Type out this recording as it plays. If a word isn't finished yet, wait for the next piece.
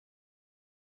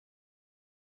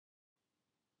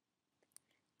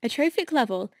A trophic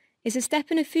level is a step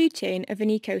in a food chain of an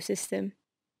ecosystem.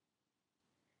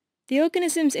 The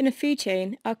organisms in a food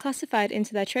chain are classified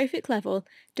into their trophic level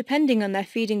depending on their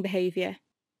feeding behaviour.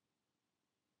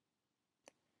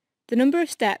 The number of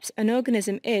steps an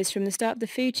organism is from the start of the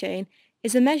food chain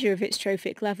is a measure of its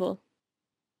trophic level.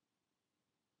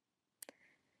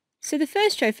 So the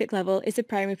first trophic level is the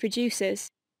primary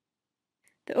producers,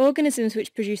 the organisms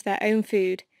which produce their own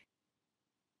food,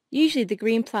 usually the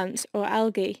green plants or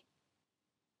algae.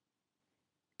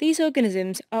 These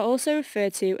organisms are also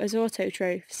referred to as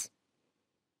autotrophs.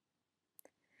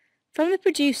 From the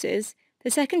producers,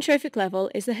 the second trophic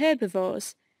level is the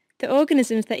herbivores, the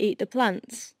organisms that eat the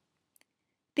plants.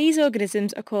 These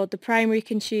organisms are called the primary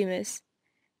consumers.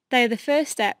 They are the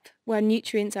first step where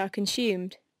nutrients are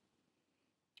consumed.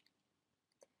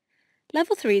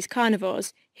 Level 3 is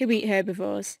carnivores, who eat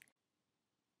herbivores.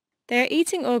 They are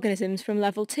eating organisms from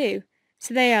level 2,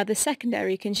 so they are the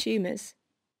secondary consumers.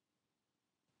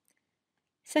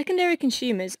 Secondary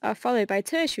consumers are followed by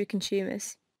tertiary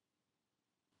consumers.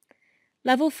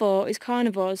 Level 4 is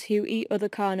carnivores who eat other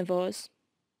carnivores.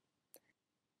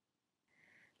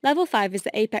 Level 5 is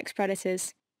the apex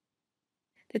predators,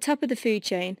 the top of the food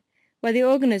chain, where the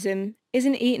organism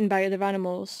isn't eaten by other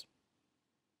animals.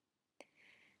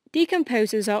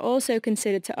 Decomposers are also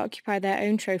considered to occupy their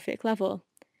own trophic level.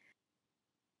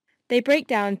 They break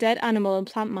down dead animal and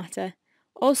plant matter,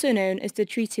 also known as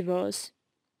Detritivores.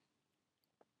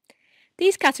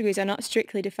 These categories are not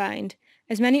strictly defined,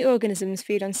 as many organisms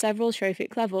feed on several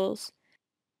trophic levels.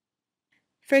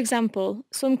 For example,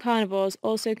 some carnivores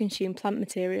also consume plant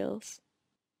materials.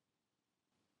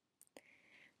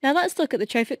 Now let's look at the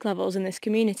trophic levels in this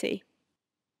community.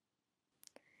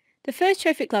 The first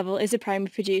trophic level is the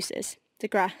primary producers, the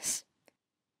grass.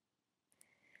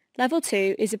 Level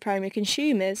 2 is the primary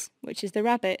consumers, which is the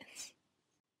rabbits.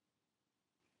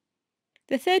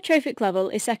 The third trophic level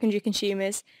is secondary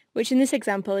consumers, which in this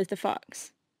example is the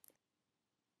fox.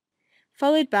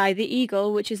 Followed by the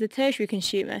eagle, which is the tertiary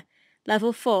consumer,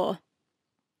 level 4.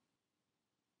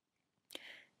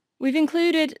 We've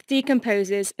included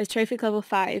decomposers as trophic level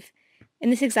 5. In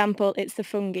this example, it's the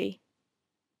fungi.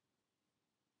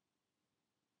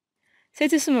 So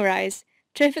to summarise,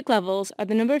 trophic levels are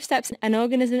the number of steps an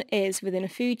organism is within a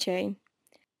food chain.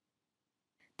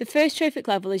 The first trophic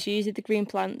level is usually the green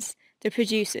plants, the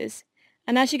producers,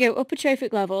 and as you go up a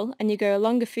trophic level and you go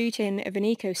along a food chain of an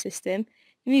ecosystem,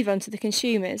 you move on to the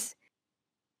consumers,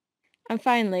 and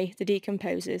finally the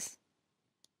decomposers.